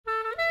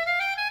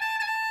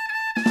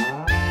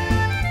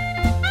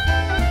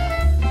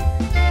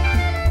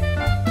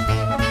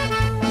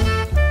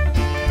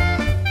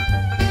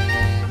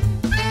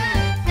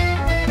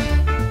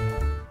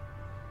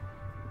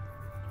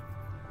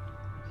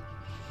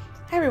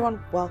Hi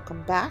everyone,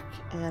 welcome back,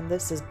 and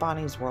this is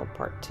Bonnie's World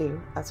Part 2.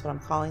 That's what I'm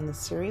calling this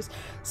series,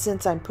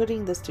 since I'm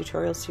putting this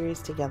tutorial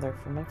series together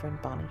for my friend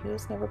Bonnie, who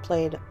has never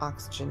played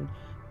Oxygen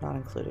Not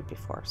Included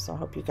before. So I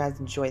hope you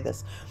guys enjoy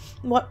this.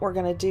 What we're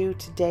going to do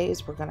today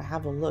is we're going to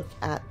have a look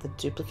at the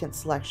duplicant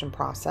selection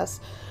process.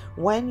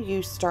 When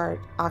you start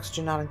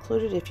Oxygen Not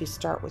Included, if you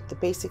start with the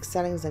basic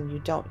settings and you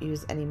don't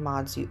use any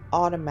mods, you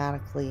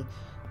automatically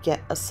get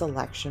a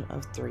selection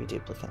of 3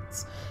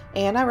 duplicants,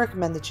 and I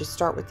recommend that you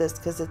start with this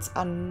because it's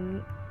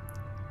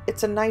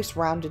a nice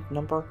rounded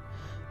number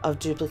of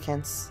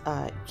duplicants.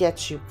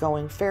 Gets you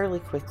going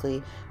fairly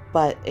quickly,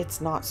 but it's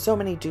not so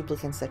many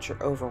duplicants that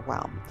you're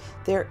overwhelmed.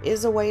 There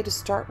is a way to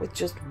start with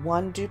just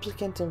 1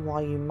 duplicant, and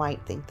while you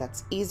might think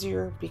that's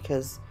easier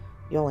because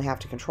you only have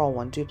to control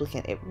 1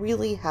 duplicant, it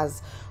really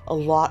has a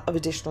lot of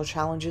additional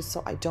challenges,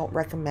 so I don't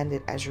recommend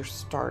it as your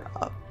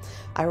startup.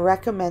 I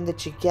recommend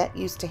that you get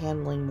used to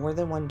handling more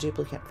than 1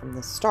 duplicant from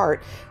the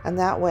start, and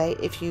that way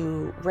if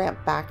you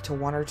ramp back to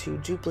 1 or 2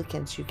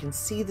 duplicants, you can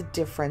see the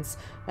difference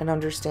and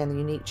understand the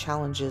unique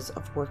challenges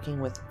of working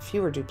with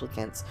fewer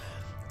duplicants.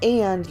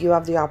 And you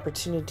have the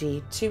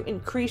opportunity to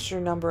increase your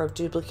number of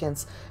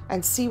duplicants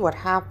and see what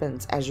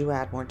happens as you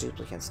add more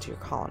duplicants to your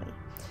colony.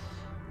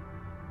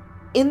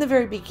 In the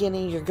very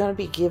beginning, you're going to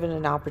be given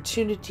an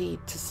opportunity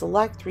to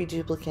select 3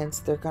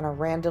 duplicants. They're going to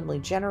randomly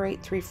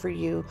generate 3 for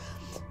you,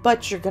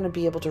 but you're going to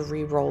be able to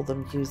re-roll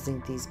them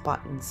using these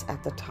buttons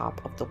at the top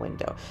of the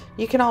window.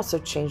 You can also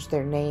change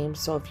their name,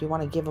 so if you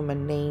want to give them a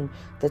name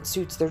that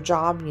suits their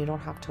job and you don't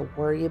have to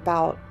worry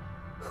about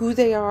who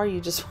they are, you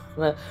just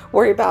want to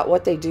worry about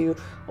what they do.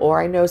 Or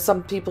I know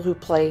some people who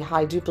play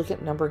high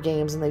duplicate number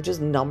games and they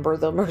just number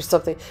them or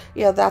something.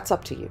 Yeah, that's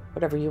up to you.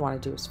 Whatever you want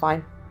to do is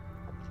fine.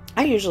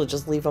 I usually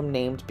just leave them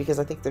named because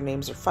I think their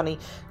names are funny,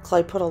 because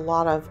I put a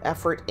lot of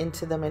effort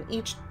into them, and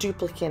each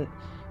duplicant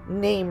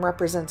name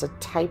represents a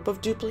type of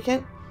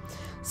duplicant.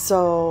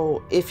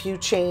 So if you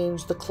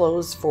change the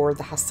clothes for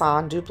the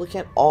Hassan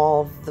duplicant,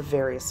 all of the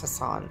various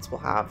Hassans will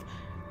have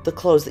the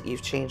clothes that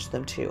you've changed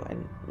them to,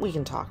 and we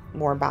can talk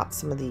more about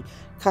some of the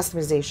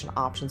customization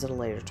options at a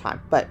later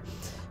time. But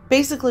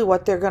basically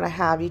what they're going to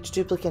have, each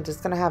duplicant is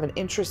going to have an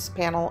interests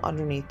panel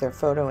underneath their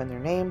photo and their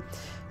name,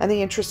 and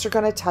the interests are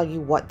going to tell you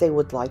what they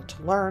would like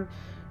to learn.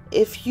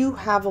 If you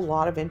have a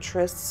lot of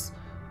interests,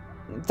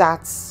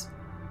 that's,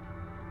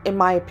 in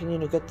my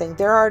opinion, a good thing.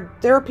 There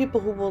are people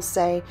who will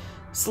say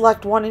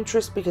select 1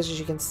 interest, because as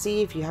you can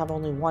see, if you have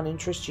only 1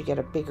 interest, you get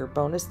a bigger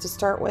bonus to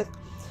start with.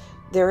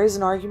 There is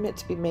an argument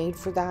to be made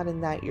for that,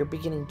 in that your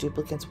beginning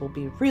duplicants will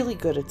be really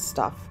good at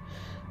stuff.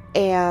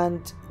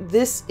 And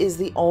this is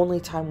the only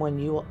time when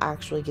you will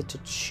actually get to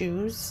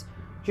choose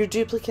your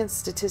duplicant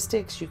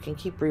statistics. You can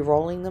keep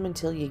re-rolling them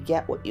until you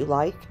get what you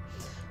like.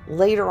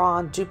 Later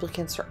on,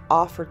 duplicants are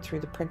offered through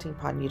the printing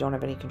pod and you don't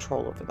have any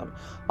control over them.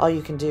 All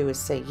you can do is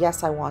say,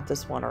 yes, I want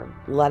this one, or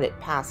let it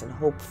pass and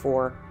hope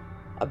for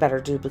a better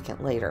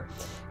duplicant later.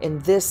 In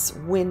this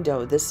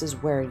window, this is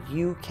where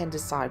you can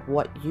decide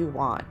what you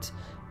want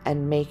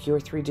and make your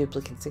 3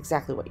 duplicants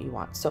exactly what you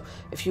want. So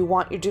if you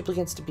want your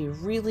duplicants to be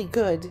really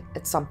good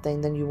at something,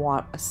 then you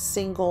want a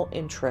single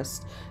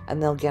interest and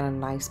they'll get a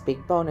nice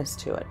big bonus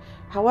to it.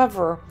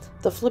 However,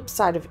 the flip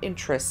side of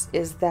interests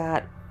is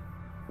that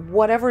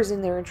whatever's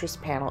in their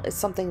interest panel is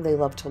something they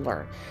love to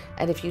learn.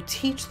 And if you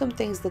teach them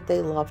things that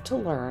they love to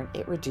learn,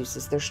 it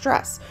reduces their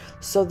stress.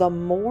 So the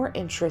more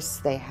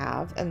interests they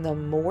have and the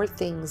more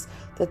things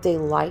that they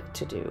like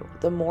to do,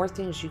 the more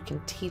things you can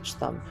teach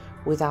them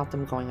without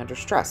them going under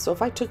stress. So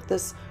if I took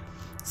this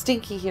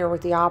Stinky here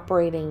with the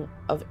operating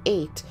of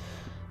 8,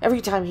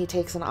 every time he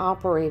takes an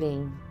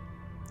operating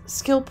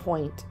skill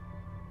point,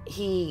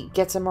 he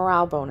gets a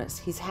morale bonus.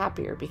 He's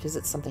happier because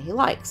it's something he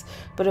likes.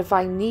 But if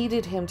I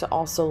needed him to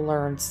also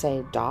learn,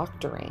 say,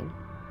 doctoring,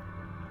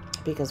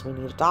 because we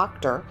need a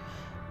doctor,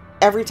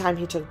 every time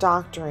he took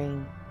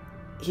doctoring,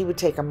 he would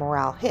take a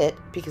morale hit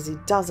because he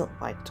doesn't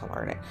like to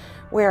learn it.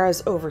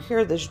 Whereas over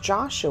here, this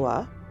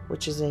Joshua,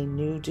 which is a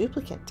new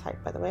duplicant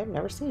type, by the way, I've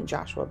never seen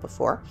Joshua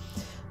before.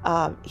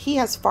 He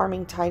has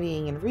farming,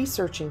 tidying, and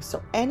researching,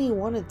 so any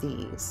one of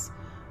these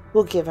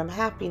will give him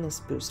happiness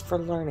boost for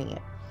learning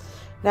it.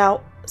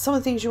 Now, some of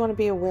the things you want to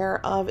be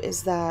aware of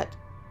is that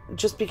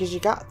just because you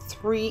got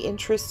 3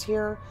 interests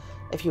here,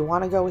 if you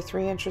want to go with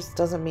 3 interests,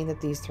 doesn't mean that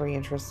these 3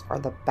 interests are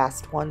the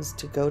best ones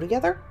to go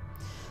together.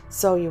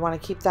 So you want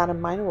to keep that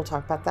in mind, and we'll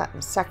talk about that in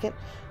a second.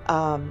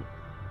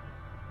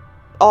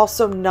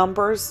 Also,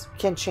 numbers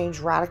can change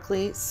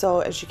radically. So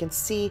as you can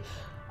see,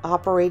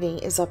 operating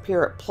is up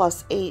here at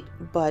 +8,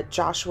 but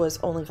Joshua's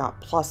only got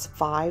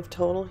 +5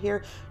 total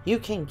here. You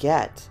can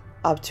get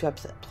up to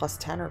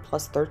 +10 or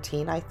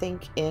 +13, I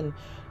think, in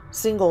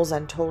singles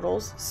and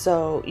totals,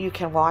 so you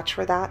can watch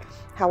for that.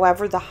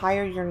 However, the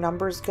higher your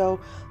numbers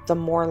go, the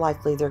more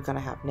likely they're going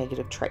to have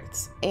negative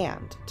traits.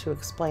 And to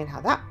explain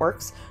how that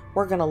works,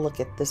 we're going to look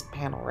at this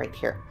panel right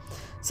here.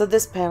 So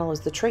this panel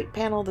is the trait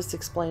panel. This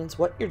explains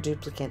what your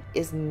duplicant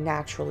is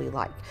naturally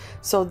like.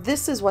 So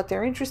this is what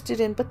they're interested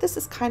in, but this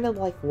is kind of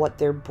like what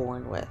they're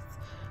born with.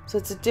 So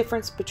it's a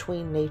difference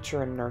between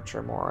nature and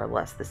nurture, more or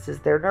less. This is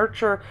their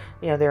nurture,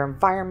 their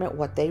environment,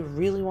 what they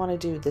really want to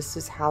do. This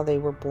is how they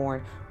were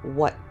born,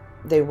 what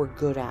they were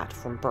good at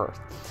from birth.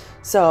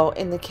 So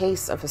in the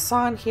case of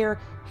Hassan here,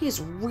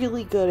 he's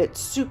really good at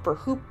super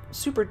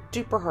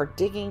duper hard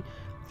digging.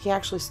 He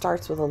actually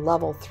starts with a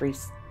level 3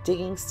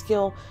 digging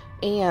skill,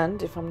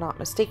 and if I'm not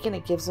mistaken,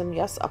 it gives him,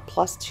 yes, a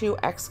 +2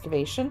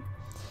 excavation.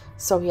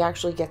 So he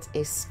actually gets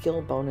a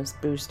skill bonus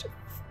boost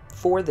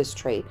for this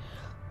trait,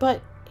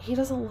 but he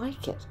doesn't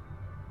like it.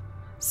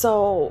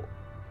 So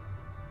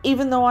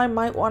even though I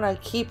might want to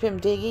keep him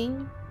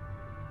digging,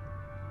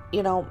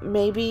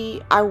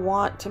 maybe I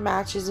want to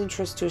match his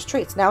interest to his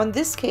traits. Now, in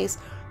this case,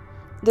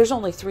 there's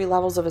only 3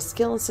 levels of a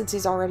skill, and since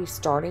he's already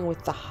starting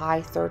with the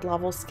high 3rd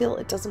level skill,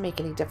 it doesn't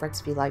make any difference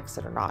if he likes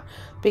it or not,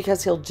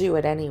 because he'll do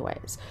it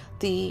anyways.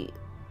 The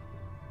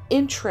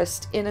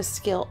interest in a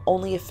skill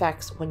only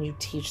affects when you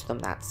teach them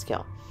that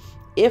skill.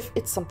 If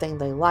it's something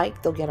they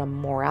like, they'll get a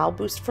morale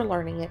boost for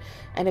learning it,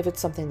 and if it's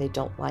something they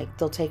don't like,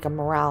 they'll take a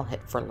morale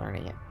hit for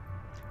learning it.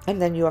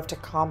 And then you have to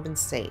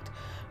compensate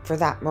for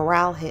that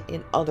morale hit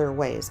in other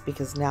ways,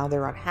 because now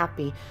they're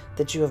unhappy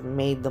that you have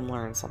made them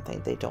learn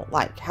something they don't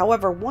like.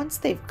 However, once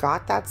they've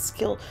got that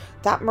skill,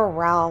 that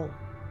morale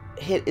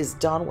hit is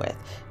done with.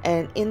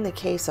 And in the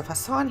case of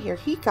Hassan here,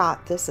 he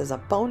got this as a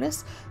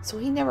bonus, so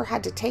he never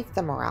had to take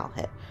the morale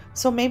hit.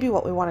 So maybe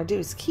what we want to do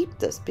is keep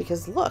this,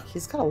 because look,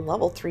 he's got a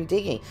level 3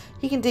 digging.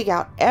 He can dig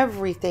out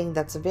everything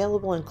that's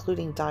available,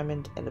 including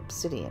diamond and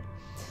obsidian.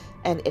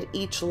 And at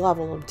each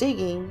level of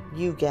digging,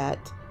 you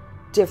get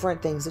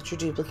different things that your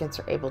duplicants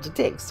are able to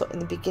dig. So in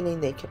the beginning,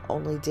 they can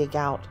only dig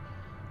out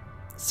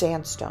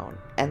sandstone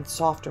and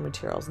softer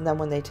materials, and then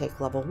when they take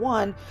level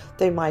 1,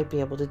 they might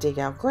be able to dig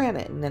out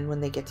granite, and then when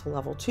they get to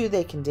level 2,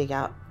 they can dig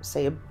out,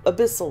 say,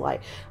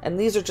 abyssalite. And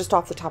these are just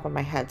off the top of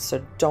my head,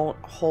 so don't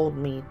hold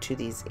me to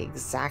these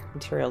exact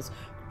materials,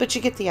 but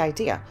you get the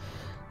idea.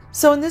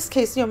 So in this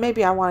case,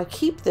 maybe I want to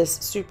keep this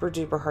super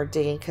duper hard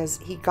digging because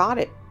he got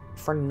it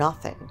for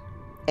nothing,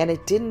 and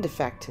it didn't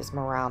affect his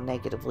morale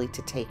negatively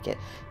to take it,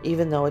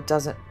 even though it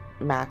doesn't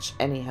match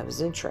any of his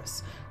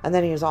interests. And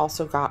then he's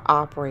also got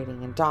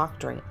operating and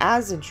doctoring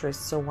as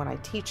interests, so when I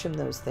teach him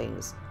those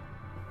things,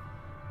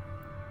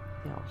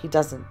 he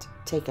doesn't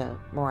take a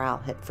morale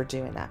hit for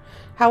doing that.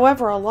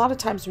 However, a lot of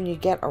times when you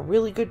get a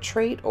really good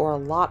trait or a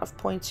lot of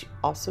points, you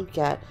also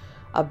get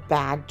a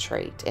bad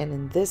trait. And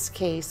in this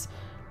case,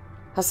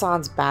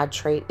 Hassan's bad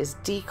trait is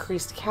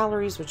decreased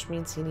calories, which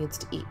means he needs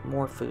to eat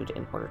more food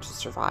in order to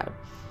survive.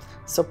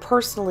 So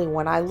personally,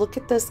 when I look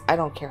at this, I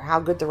don't care how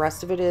good the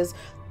rest of it is.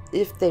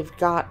 If they've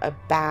got a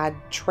bad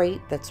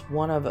trait that's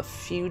one of a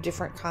few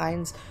different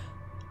kinds,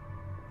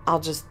 I'll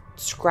just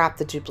scrap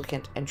the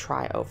duplicant and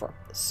try over.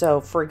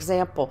 So for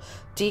example,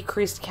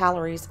 decreased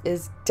calories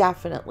is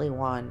definitely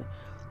one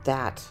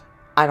that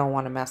I don't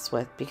want to mess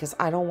with, because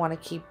I don't want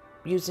to keep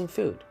using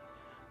food.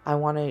 I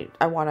want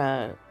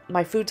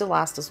my food to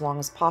last as long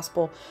as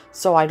possible,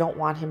 so I don't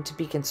want him to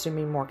be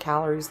consuming more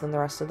calories than the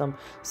rest of them.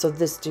 So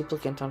this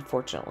duplicant,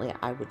 unfortunately,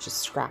 I would just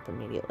scrap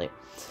immediately.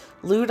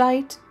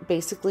 Ludite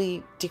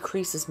basically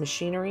decreases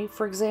machinery,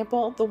 for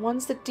example. The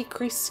ones that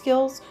decrease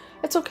skills,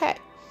 it's okay.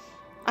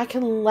 I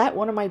can let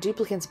one of my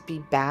duplicants be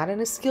bad in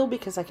a skill,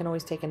 because I can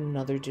always take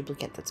another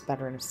duplicant that's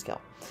better in a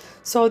skill.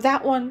 So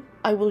that one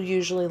I will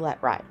usually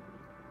let ride.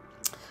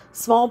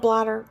 Small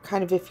bladder,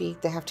 kind of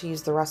iffy. They have to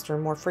use the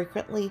restroom more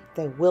frequently.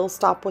 They will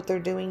stop what they're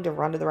doing to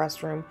run to the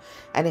restroom.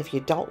 And if you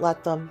don't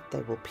let them,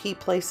 they will pee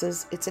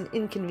places. It's an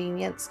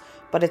inconvenience,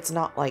 but it's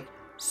not like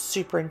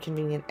super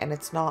inconvenient. And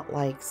it's not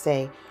like,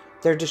 say,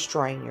 they're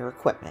destroying your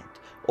equipment,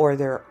 or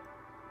they're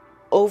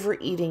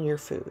overeating your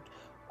food.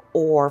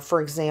 Or,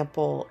 for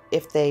example,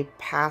 if they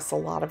pass a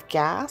lot of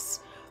gas,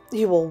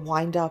 you will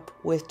wind up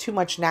with too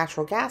much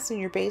natural gas in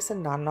your base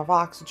and not enough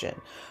oxygen.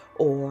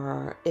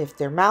 Or if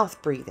they're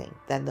mouth breathing,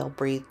 then they'll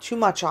breathe too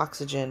much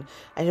oxygen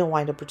and you'll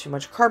wind up with too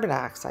much carbon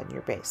dioxide in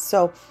your base.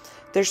 So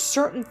there's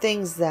certain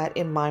things that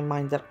in my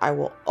mind that I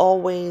will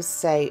always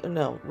say,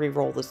 no,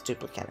 re-roll this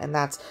duplicant. And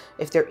that's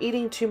if they're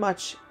eating too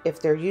much, if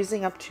they're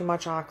using up too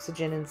much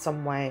oxygen in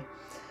some way.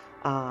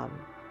 And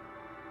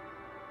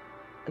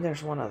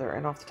there's one other,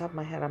 and off the top of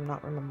my head, I'm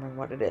not remembering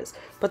what it is.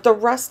 But the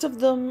rest of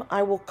them,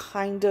 I will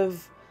kind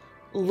of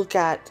look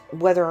at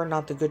whether or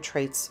not the good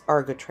traits are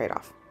a good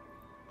trade-off.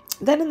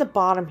 Then in the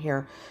bottom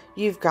here,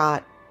 you've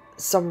got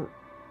some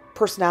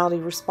personality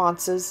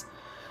responses.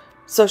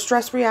 So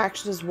stress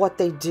reaction is what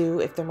they do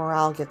if their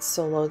morale gets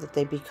so low that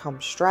they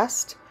become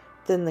stressed.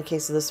 Then in the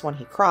case of this one,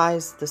 he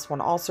cries. This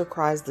one also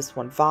cries. This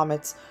one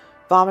vomits.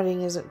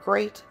 Vomiting isn't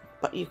great,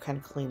 but you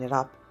can clean it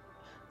up.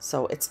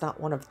 So it's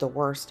not one of the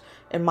worst.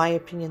 In my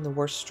opinion, the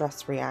worst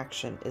stress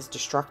reaction is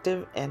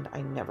destructive, and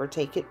I never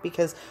take it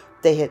because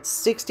they hit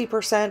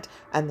 60%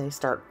 and they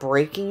start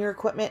breaking your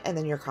equipment, and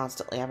then you're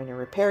constantly having to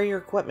repair your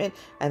equipment,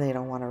 and they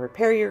don't want to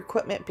repair your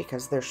equipment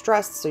because they're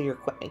stressed, so your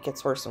equipment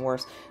gets worse and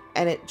worse,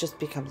 and it just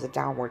becomes a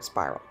downward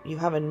spiral. You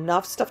have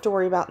enough stuff to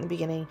worry about in the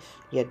beginning.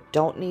 You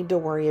don't need to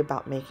worry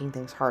about making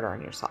things harder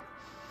on yourself.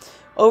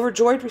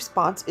 Overjoyed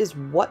response is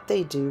what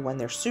they do when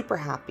they're super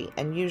happy,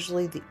 and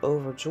usually the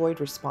overjoyed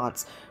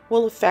response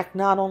will affect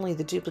not only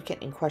the duplicant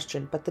in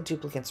question, but the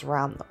duplicants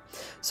around them.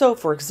 So,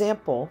 for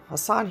example,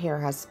 Hassan here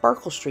has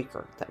Sparkle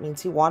Streaker. That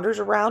means he wanders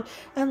around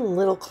and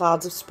little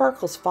clouds of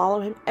sparkles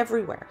follow him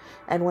everywhere.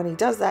 And when he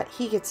does that,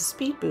 he gets a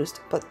speed boost,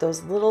 but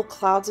those little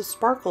clouds of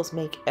sparkles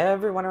make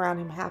everyone around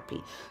him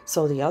happy.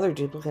 So the other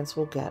duplicants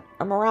will get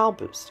a morale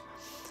boost.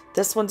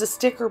 This one's a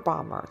sticker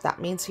bomber.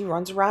 That means he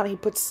runs around and he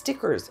puts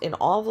stickers in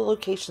all the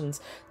locations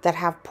that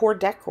have poor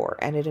decor,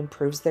 and it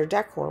improves their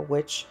decor,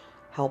 which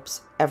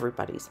helps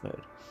everybody's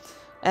mood.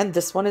 And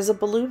this one is a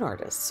balloon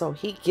artist, so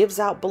he gives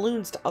out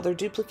balloons to other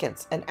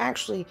duplicants. And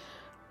actually,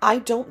 I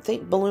don't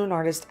think balloon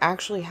artist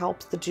actually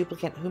helps the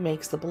duplicant who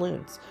makes the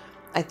balloons.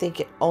 I think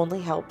it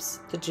only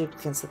helps the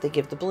duplicants that they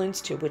give the balloons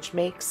to, which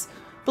makes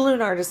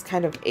balloon artist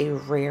kind of a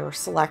rare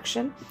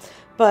selection.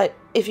 But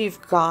if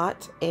you've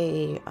got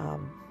a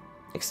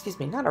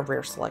not a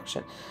rare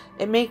selection.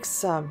 It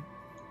makes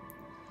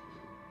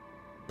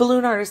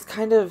balloon artist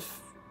kind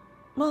of,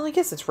 well, I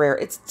guess it's rare.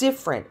 It's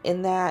different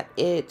in that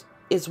it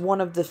is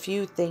one of the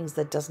few things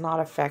that does not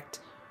affect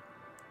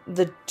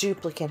the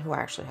duplicant who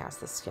actually has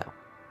the skill.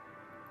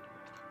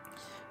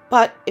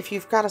 But if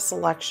you've got a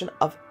selection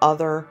of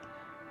other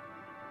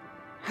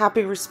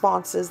happy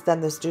responses, then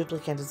this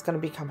duplicant is going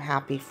to become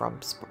happy from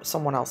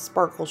someone else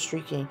sparkle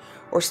streaking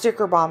or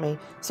sticker bombing.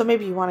 So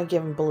maybe you want to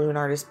give him balloon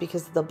artist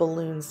because the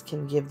balloons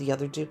can give the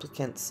other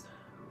duplicants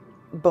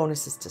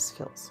bonuses to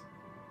skills.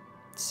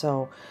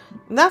 So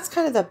that's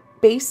kind of the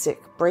basic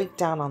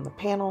breakdown on the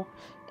panel.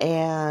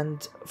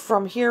 And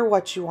from here,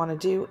 what you want to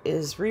do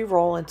is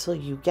re-roll until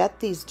you get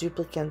these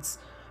duplicants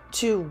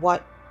to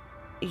what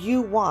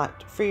you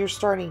want for your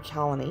starting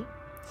colony.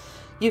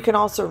 You can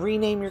also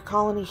rename your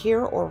colony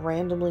here or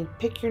randomly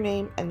pick your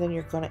name, and then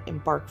you're going to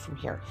embark from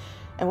here.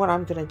 And what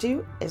I'm going to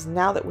do is,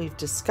 now that we've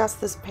discussed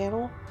this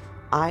panel,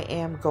 I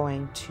am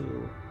going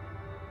to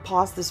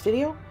pause this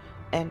video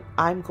and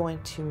I'm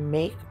going to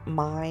make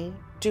my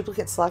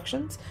duplicate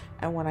selections.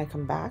 And when I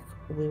come back,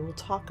 we will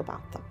talk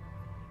about them.